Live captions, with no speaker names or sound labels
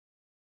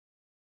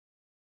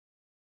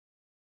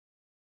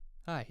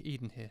Hi,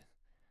 Eden here.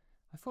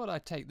 I thought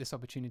I'd take this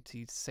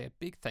opportunity to say a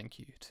big thank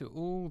you to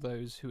all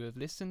those who have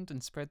listened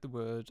and spread the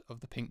word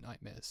of the Pink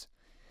Nightmares.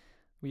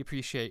 We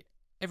appreciate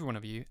every one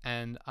of you,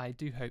 and I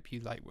do hope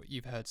you like what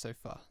you've heard so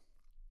far.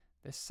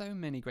 There's so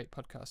many great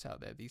podcasts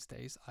out there these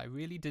days, I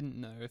really didn't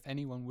know if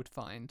anyone would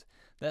find,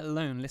 let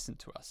alone listen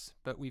to us,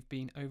 but we've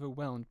been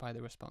overwhelmed by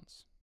the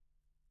response.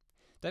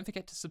 Don't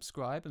forget to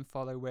subscribe and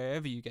follow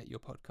wherever you get your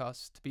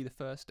podcasts to be the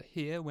first to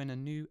hear when a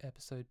new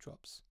episode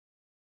drops.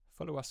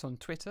 Follow us on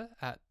Twitter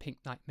at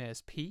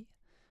PinkNightmaresP,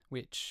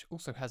 which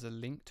also has a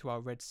link to our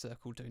Red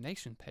Circle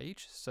donation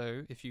page,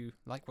 so if you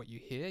like what you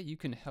hear, you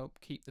can help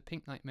keep the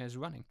Pink Nightmares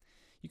running.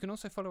 You can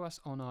also follow us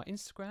on our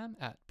Instagram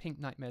at Pink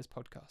Nightmares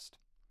Podcast.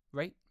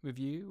 Rate,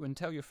 review, and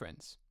tell your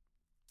friends.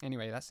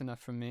 Anyway, that's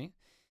enough from me.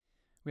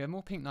 We have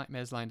more Pink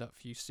Nightmares lined up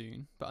for you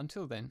soon, but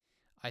until then,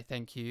 I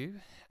thank you,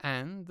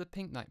 and the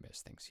Pink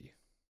Nightmares thanks you.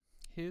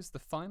 Here's the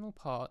final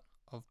part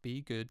of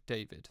Be Good,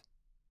 David.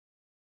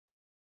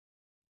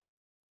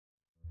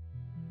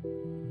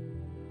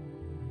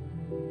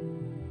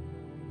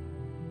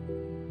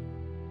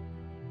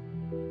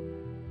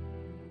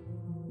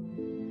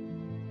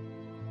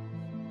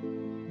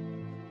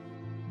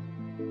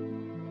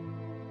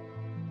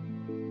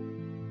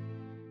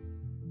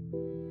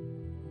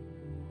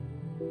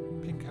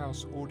 Pink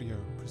House Audio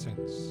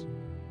presents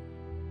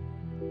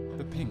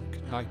The Pink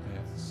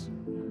Nightmares.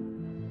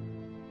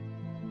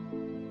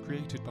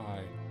 Created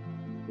by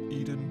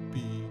Eden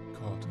B.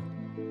 Carter.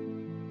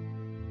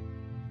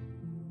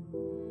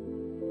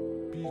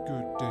 Be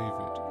Good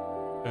David,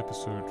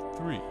 Episode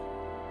 3.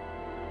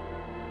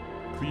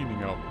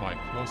 Cleaning out my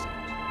closet.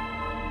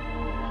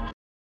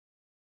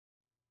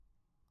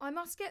 I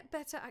must get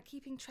better at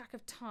keeping track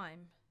of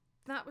time.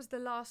 That was the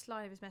last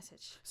line of his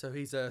message. So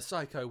he's a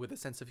psycho with a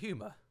sense of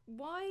humour.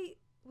 Why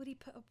would he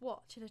put a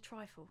watch in a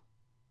trifle?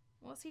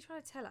 What's he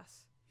trying to tell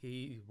us?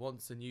 He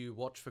wants a new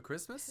watch for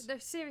Christmas? No,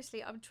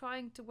 seriously, I'm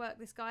trying to work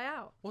this guy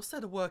out. What's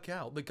there to work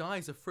out? The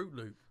guy's a Fruit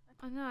Loop.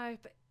 I know,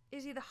 but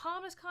is he the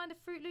harmless kind of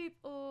Fruit Loop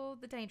or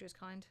the dangerous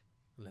kind?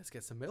 Let's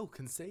get some milk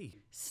and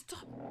see.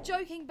 Stop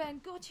joking, Ben.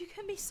 God, you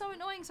can be so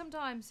annoying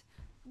sometimes.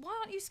 Why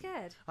aren't you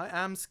scared? I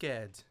am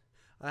scared.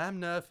 I am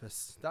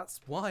nervous. That's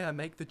why I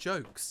make the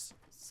jokes.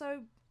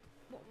 So,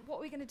 what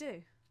are we going to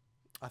do?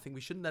 I think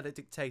we shouldn't let it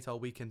dictate our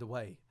weekend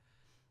away.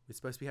 We're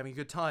supposed to be having a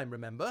good time,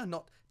 remember?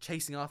 Not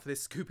chasing after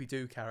this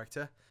Scooby-Doo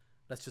character.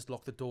 Let's just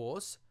lock the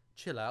doors,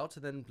 chill out,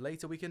 and then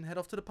later we can head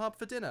off to the pub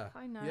for dinner.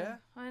 I know. Yeah?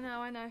 I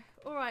know.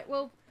 All right,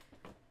 well,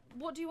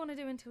 what do you want to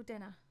do until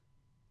dinner?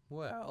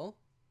 Well...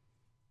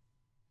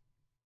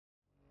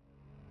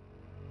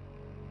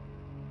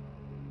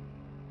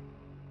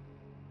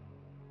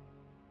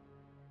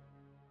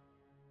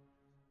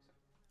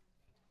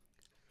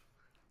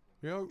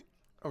 You know,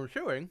 I'm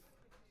chewing,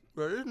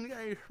 but it isn't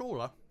getting any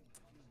smaller.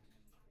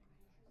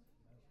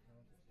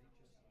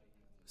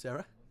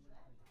 Sarah? Are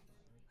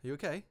you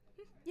okay?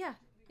 Yeah,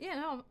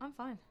 no, I'm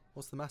fine.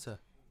 What's the matter?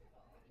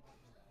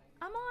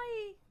 Am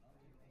I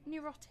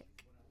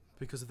neurotic?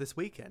 Because of this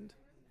weekend?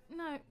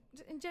 No,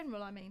 in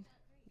general, I mean.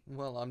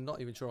 Well, I'm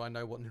not even sure I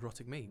know what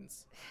neurotic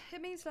means.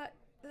 It means like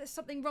there's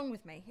something wrong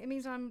with me. It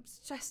means I'm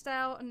stressed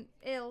out and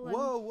ill. And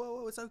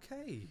Whoa, it's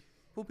okay.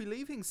 We'll be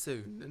leaving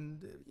soon,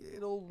 and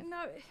it'll...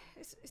 No,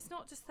 it's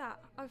not just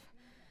that. I've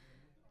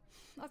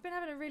been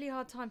having a really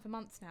hard time for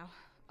months now.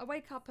 I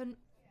wake up and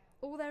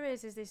all there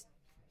is this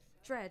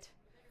dread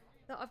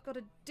that I've got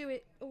to do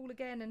it all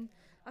again, and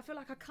I feel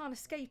like I can't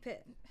escape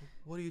it.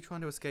 What are you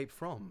trying to escape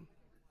from?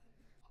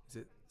 Is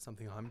it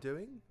something I'm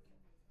doing?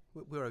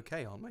 We're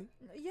okay, aren't we?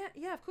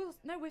 Yeah, of course.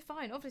 No, we're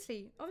fine.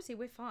 Obviously,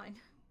 we're fine.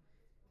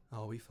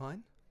 Are we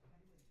fine?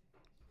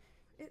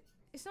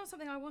 It's not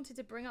something I wanted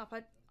to bring up.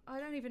 I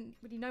don't even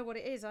really know what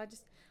it is. I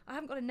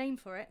haven't got a name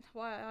for it.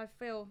 Why I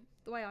feel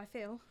the way I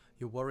feel.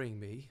 You're worrying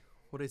me.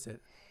 What is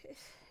it?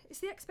 It's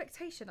the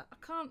expectation.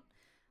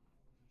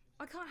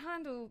 I can't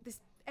handle this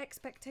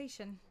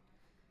expectation.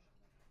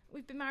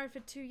 We've been married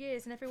for 2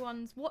 years and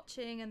everyone's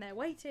watching and they're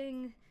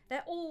waiting.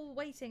 They're all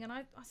waiting, and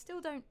I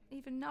still don't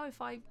even know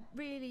if I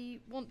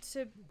really want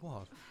to...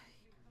 What?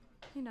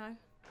 You know.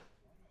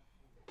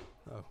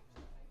 Oh.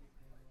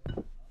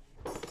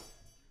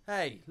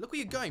 Hey, look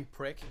where you're going,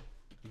 prick.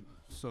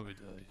 Sorry,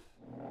 Dave.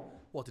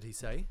 What did he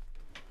say?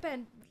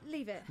 Ben,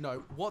 leave it.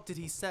 No, what did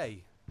he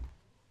say?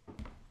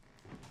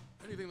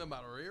 Anything the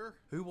matter here?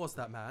 Who was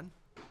that man?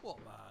 What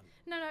man?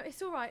 No,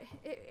 it's all right.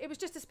 It was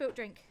just a spilt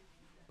drink.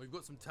 We've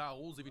got some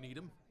towels if you need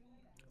them.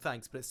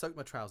 Thanks, but it soaked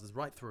my trousers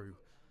right through.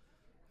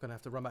 I'm gonna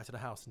have to run back to the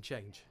house and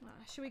change.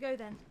 Shall we go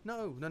then?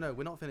 No,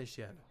 we're not finished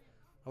yet.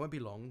 I won't be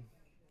long.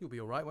 You'll be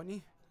alright, won't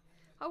you?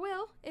 I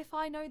will, if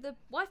I know the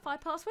Wi-Fi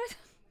password.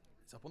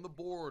 It's up on the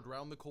board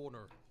round the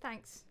corner.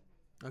 Thanks.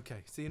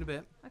 Okay, see you in a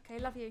bit. Okay,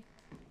 love you.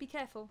 Be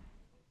careful.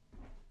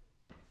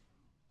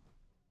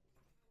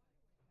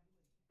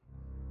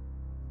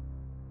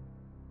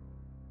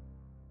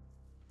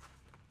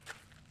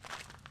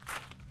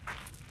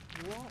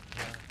 What?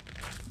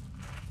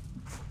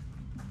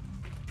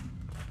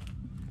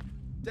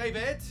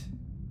 David?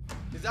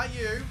 Is that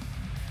you?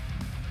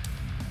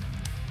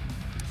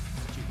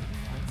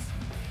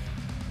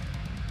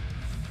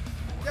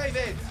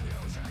 David!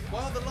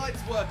 Why aren't the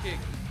lights working?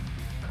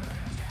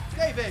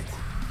 David!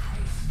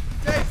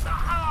 David!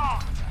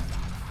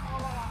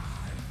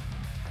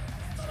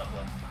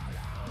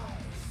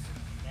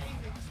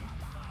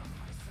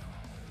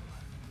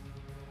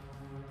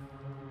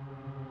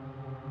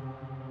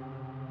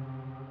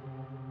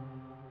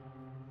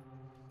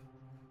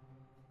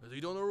 Has he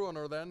done a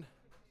runner then?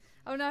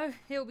 Oh no,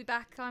 he'll be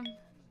back.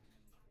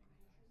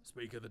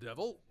 Speak of the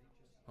devil,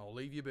 I'll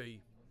leave you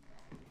be.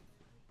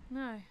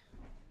 No.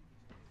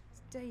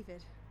 It's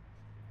David.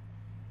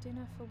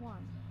 Dinner for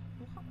one.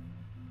 What?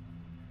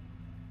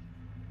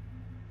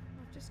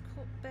 I've just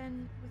caught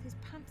Ben with his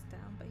pants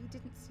down, but he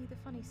didn't see the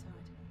funny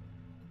side.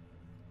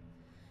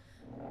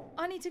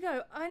 I need to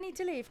go. I need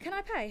to leave. Can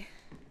I pay?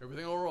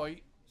 Everything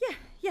alright?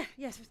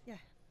 Yes.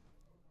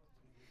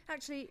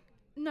 Actually,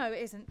 no,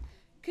 it isn't.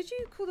 Could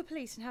you call the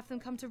police and have them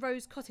come to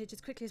Rose Cottage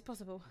as quickly as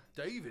possible?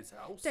 David's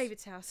house?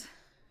 David's house.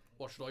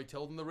 What should I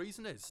tell them the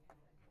reason is?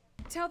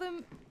 Tell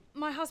them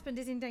my husband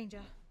is in danger.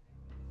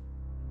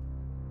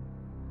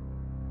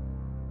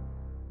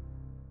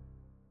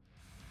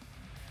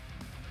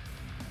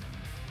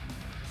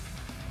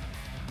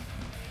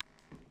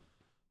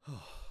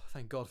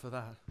 Thank God for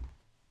that.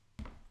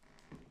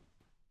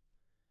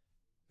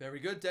 Very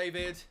good,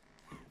 David.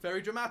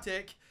 Very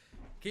dramatic.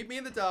 Keep me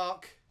in the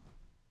dark.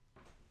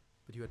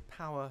 But you had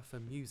power for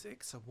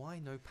music, so why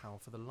no power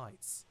for the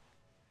lights?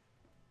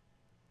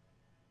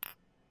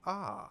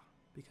 Ah,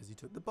 because you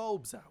took the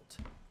bulbs out.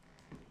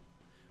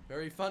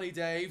 Very funny,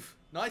 Dave.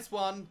 Nice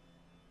one.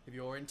 If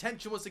your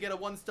intention was to get a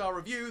 1-star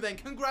review, then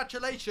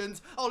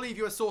congratulations. I'll leave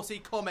you a saucy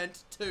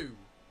comment too.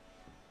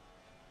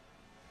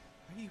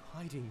 Where are you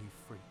hiding, you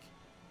freak?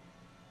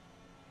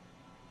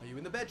 Are you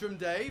in the bedroom,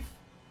 Dave?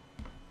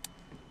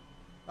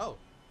 Oh,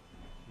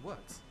 it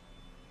works.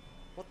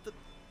 What the...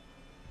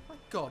 My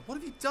God, what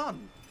have you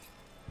done?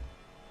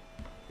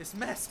 This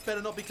mess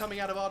better not be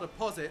coming out of our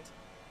deposit.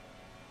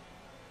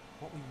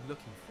 What were you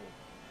looking for?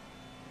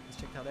 He's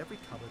checked out every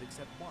cupboard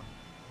except one.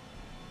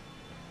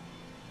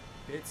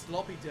 Bit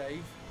sloppy,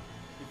 Dave.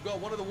 You've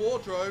got one of the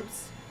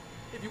wardrobes.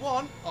 If you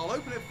want, I'll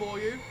open it for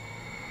you.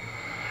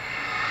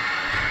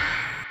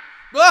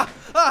 What?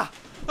 Ben!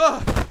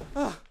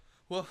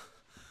 What?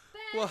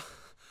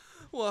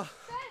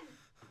 Ben!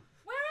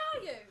 Where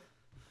are you?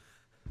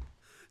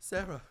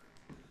 Sarah.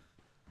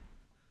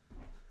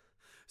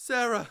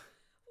 Sarah.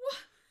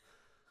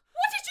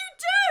 What did you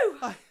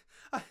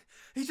do?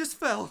 He just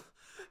fell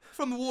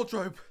from the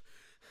wardrobe.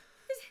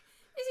 Is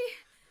he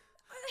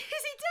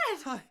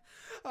dead?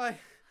 I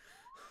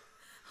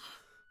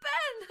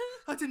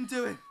Ben! didn't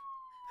do it.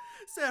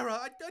 Sarah,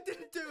 I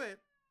didn't do it.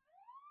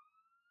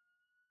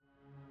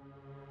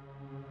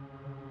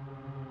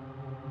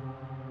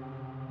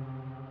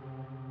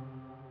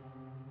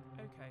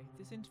 Okay,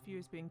 this interview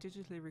is being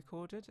digitally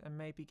recorded and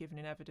may be given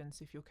in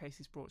evidence if your case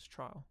is brought to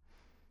trial.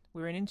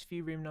 We're in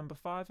interview room number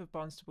 5 of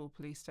Barnstaple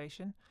Police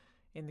Station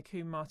in the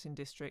Combe Martin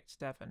District,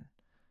 Devon.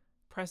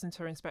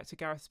 Present are Inspector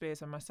Gareth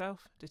Spears and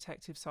myself,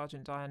 Detective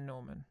Sergeant Diane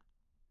Norman.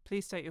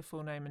 Please state your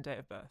full name and date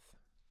of birth.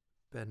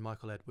 Ben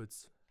Michael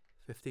Edwards,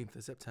 15th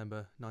of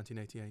September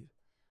 1988.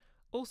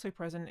 Also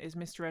present is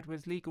Mr.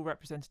 Edwards' legal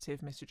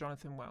representative, Mr.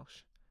 Jonathan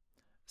Welsh.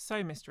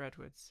 So, Mr.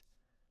 Edwards,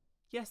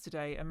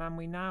 yesterday a man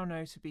we now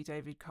know to be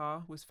David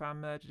Carr was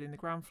found murdered in the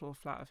ground floor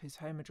flat of his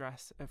home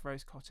address of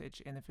Rose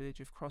Cottage in the village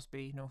of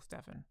Crosby, North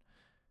Devon.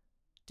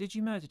 Did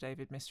you murder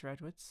David, Mr.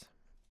 Edwards?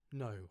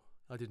 No,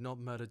 I did not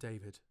murder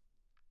David.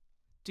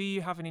 Do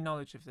you have any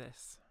knowledge of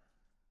this?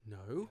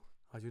 No,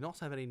 I do not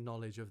have any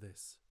knowledge of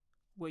this.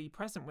 Were you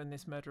present when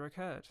this murder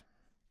occurred?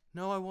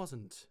 No, I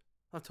wasn't.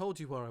 I've told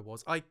you where I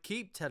was. I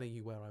keep telling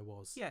you where I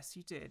was. Yes,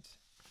 you did.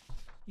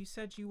 You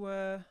said you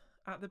were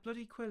at the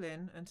Bloody Quill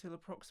Inn until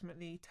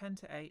approximately 10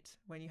 to 8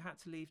 when you had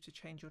to leave to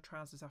change your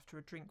trousers after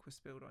a drink was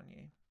spilled on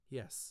you.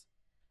 Yes.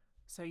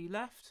 So you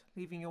left,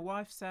 leaving your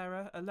wife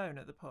Sarah alone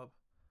at the pub.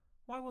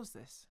 Why was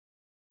this?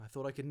 I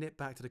thought I could nip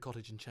back to the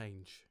cottage and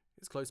change.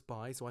 It's close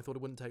by, so I thought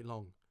it wouldn't take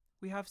long.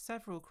 We have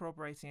several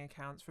corroborating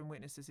accounts from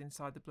witnesses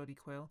inside the Bloody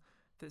Quill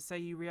that say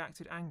you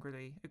reacted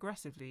angrily,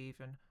 aggressively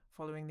even,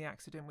 following the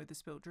accident with the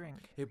spilt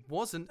drink. It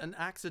wasn't an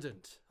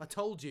accident. I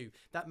told you,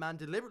 that man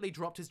deliberately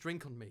dropped his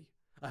drink on me.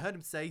 I heard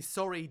him say,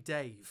 "Sorry,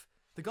 Dave."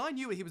 The guy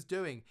knew what he was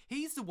doing.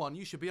 He's the one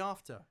you should be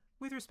after.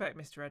 With respect,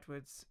 Mr.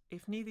 Edwards,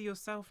 if neither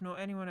yourself nor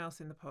anyone else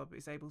in the pub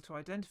is able to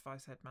identify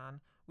said man,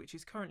 which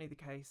is currently the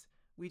case,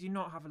 we do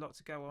not have a lot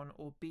to go on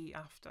or be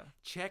after.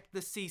 Check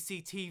the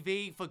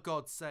CCTV, for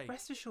God's sake.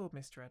 Rest assured,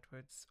 Mr.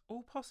 Edwards,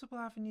 all possible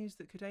avenues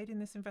that could aid in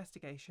this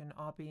investigation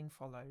are being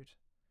followed.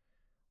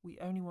 We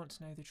only want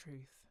to know the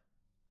truth.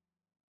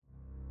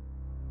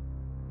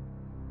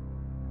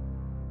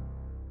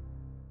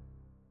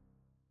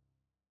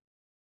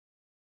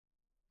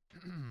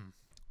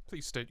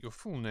 Please state your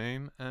full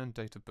name and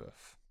date of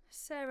birth.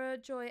 Sarah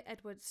Joy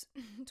Edwards,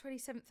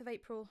 27th of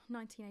April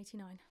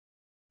 1989.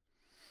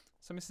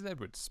 So, Mrs.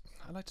 Edwards,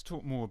 I'd like to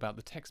talk more about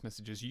the text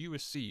messages you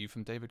received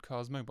from David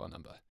Carr's mobile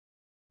number.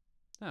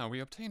 Now, we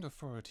obtained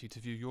authority to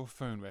view your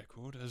phone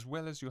record as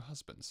well as your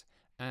husband's,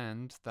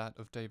 and that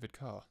of David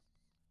Carr.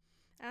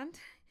 And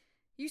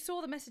you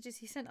saw the messages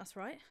he sent us,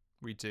 right?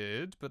 We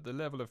did, but the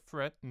level of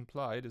threat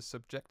implied is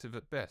subjective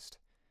at best.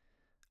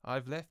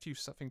 I've left you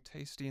something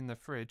tasty in the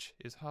fridge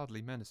is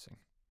hardly menacing.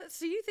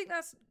 So you think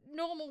that's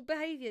normal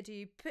behaviour, do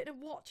you? Putting a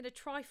watch in a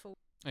trifle?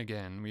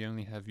 Again, we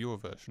only have your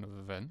version of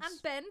events.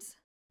 And Ben's?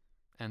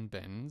 And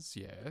Ben's,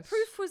 yes.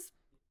 Proof was...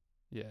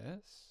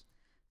 Yes.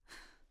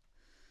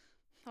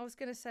 I was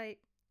going to say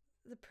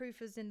the proof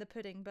was in the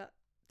pudding, but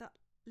that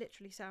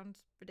literally sounds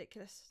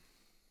ridiculous.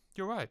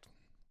 You're right.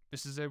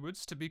 Mrs.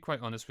 Edwards, to be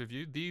quite honest with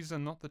you, these are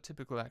not the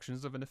typical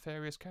actions of a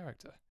nefarious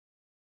character.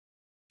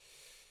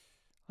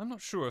 I'm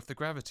not sure if the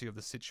gravity of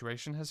the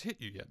situation has hit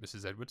you yet,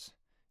 Mrs. Edwards.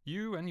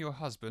 You and your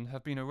husband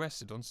have been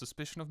arrested on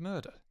suspicion of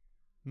murder.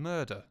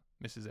 Murder,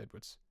 Mrs.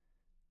 Edwards.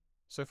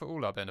 So for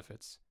all our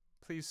benefits,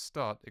 please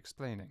start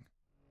explaining.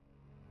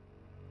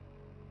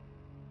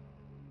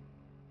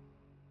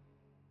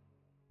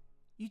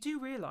 You do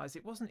realise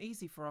it wasn't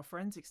easy for our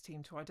forensics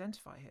team to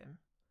identify him.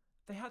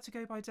 They had to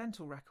go by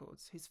dental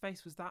records. His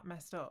face was that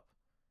messed up.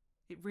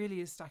 It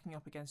really is stacking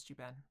up against you,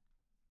 Ben.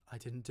 I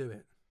didn't do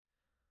it.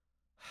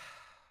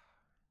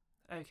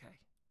 Okay.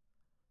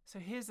 So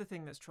here's the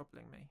thing that's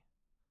troubling me.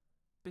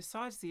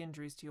 Besides the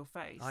injuries to your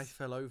face... I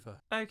fell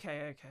over.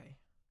 Okay.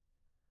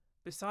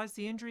 Besides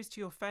the injuries to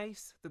your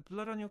face, the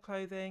blood on your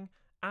clothing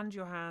and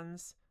your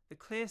hands, the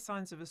clear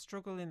signs of a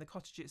struggle in the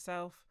cottage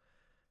itself,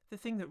 the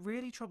thing that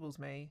really troubles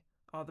me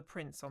are the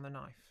prints on the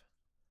knife.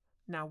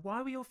 Now,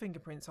 why were your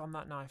fingerprints on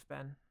that knife,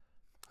 Ben?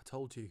 I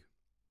told you.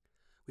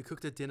 We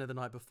cooked a dinner the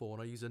night before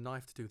and I used a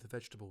knife to do the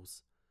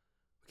vegetables.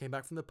 We came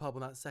back from the pub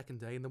on that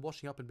second day and the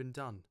washing up had been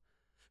done.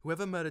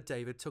 Whoever murdered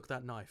David took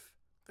that knife.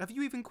 Have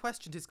you even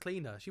questioned his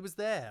cleaner? She was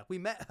there. We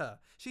met her.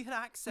 She had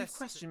access. We've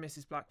questioned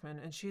Mrs. Blackman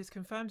and she has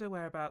confirmed her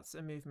whereabouts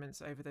and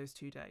movements over those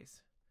 2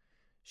 days.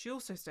 She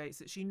also states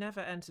that she never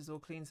enters or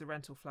cleans the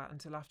rental flat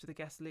until after the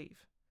guests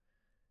leave.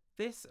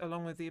 This,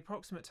 along with the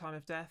approximate time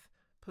of death,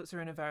 puts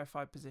her in a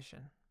verified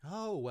position.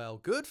 Oh, well,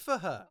 good for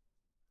her.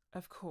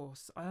 Of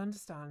course, I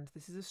understand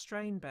this is a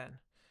strain, Ben.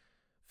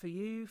 For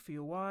you, for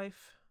your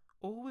wife,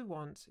 all we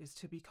want is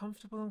to be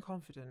comfortable and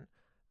confident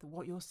that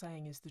what you're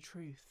saying is the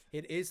truth.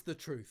 It is the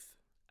truth.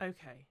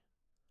 Okay.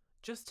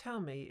 Just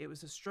tell me it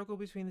was a struggle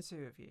between the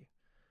two of you.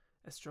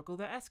 A struggle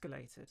that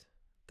escalated.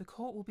 The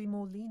court will be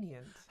more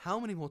lenient. How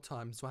many more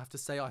times do I have to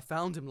say I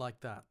found him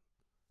like that?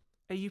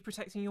 Are you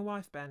protecting your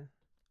wife, Ben?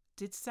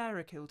 Did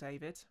Sarah kill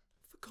David?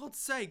 For God's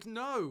sake,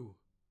 no!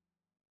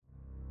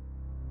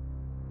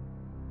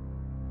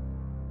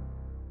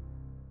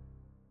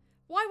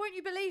 Why won't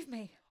you believe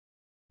me?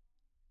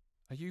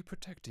 Are you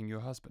protecting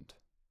your husband?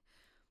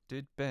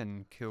 Did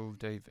Ben kill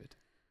David?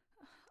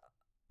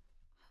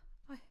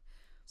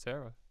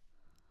 Sarah,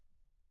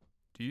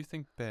 do you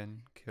think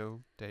Ben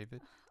killed David?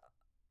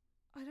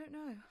 I don't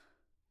know.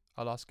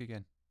 I'll ask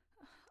again.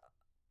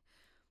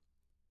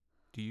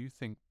 Do you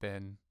think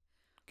Ben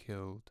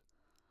killed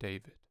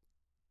David?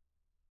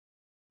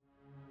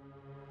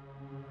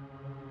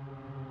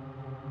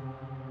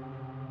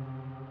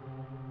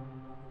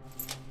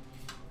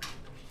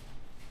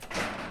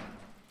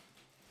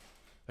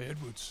 Hey,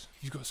 Edwards,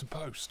 you got some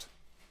post.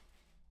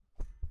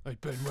 Hey,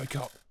 Ben, wake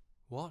up.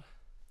 What?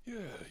 Yeah,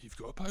 you've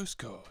got a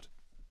postcard.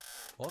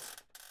 What?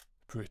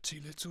 Pretty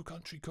little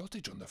country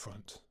cottage on the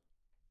front.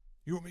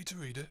 You want me to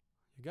read it?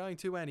 You're going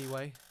to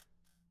anyway.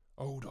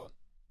 Hold on.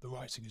 The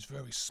writing is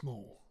very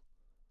small.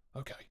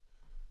 Okay.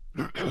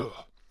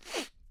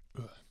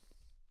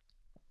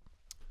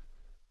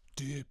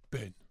 Dear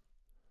Ben,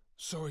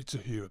 sorry to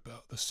hear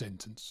about the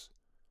sentence.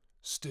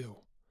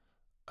 Still,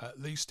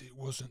 at least it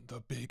wasn't the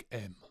big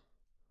M.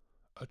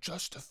 A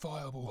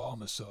justifiable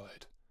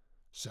homicide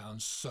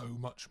sounds so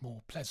much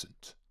more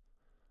pleasant.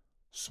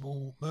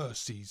 Small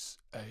mercies,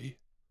 eh?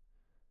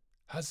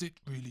 Has it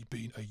really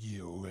been a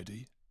year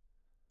already?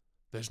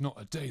 There's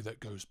not a day that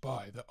goes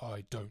by that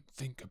I don't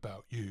think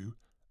about you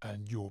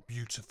and your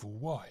beautiful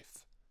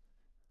wife.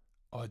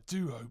 I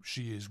do hope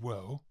she is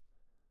well.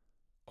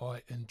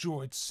 I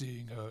enjoyed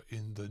seeing her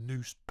in the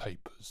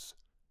newspapers.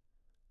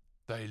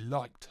 They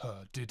liked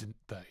her, didn't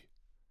they?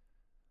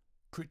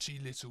 Pretty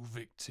little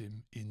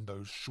victim in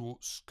those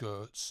short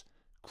skirts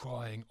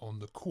crying on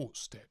the court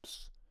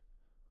steps.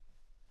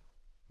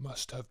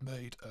 Must have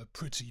made a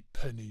pretty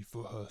penny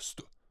for her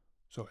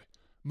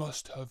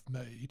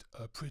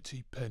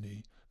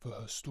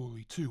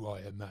story too, I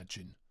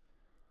imagine.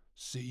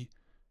 See,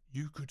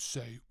 you could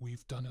say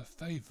we've done a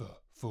favour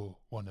for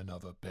one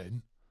another,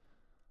 Ben.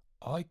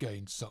 I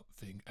gained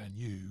something and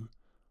you,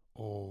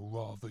 or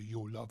rather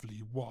your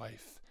lovely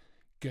wife,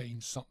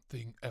 gained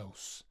something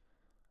else.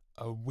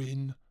 A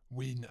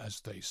win-win, as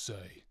they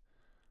say.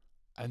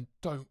 And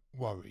don't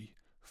worry,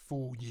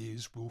 4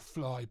 years will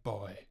fly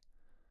by.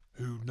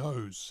 Who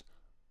knows,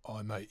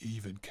 I may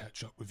even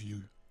catch up with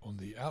you on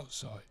the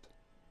outside.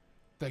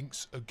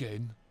 Thanks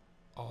again.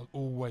 I'll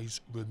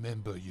always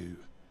remember you.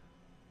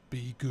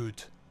 Be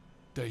good,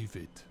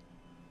 David.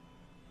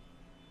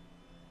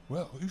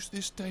 Well, who's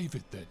this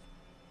David then?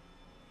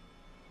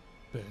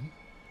 Ben?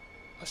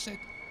 I said,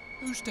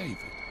 who's David?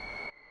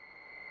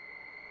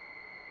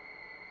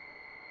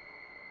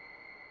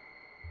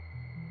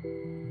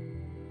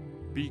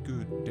 Be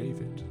Good,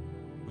 David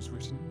was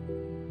written,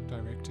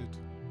 directed,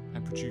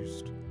 and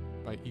produced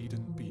by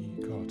Eden B.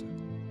 Carter,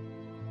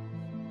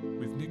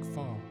 with Nick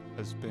Farr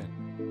as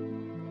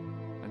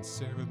Ben and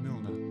Sarah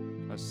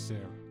Milner as Sarah.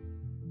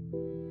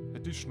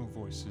 Additional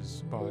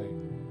voices by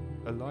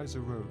Eliza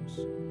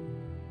Rose,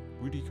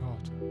 Woody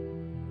Carter,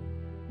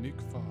 Nick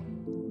Farr,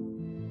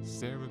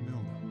 Sarah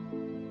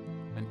Milner,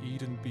 and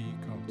Eden B.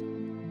 Carter.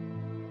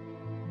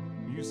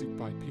 Music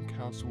by Pink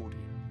House Audio.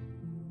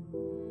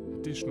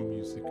 Additional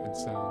music and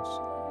sounds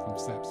from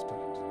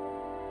Zapsplat.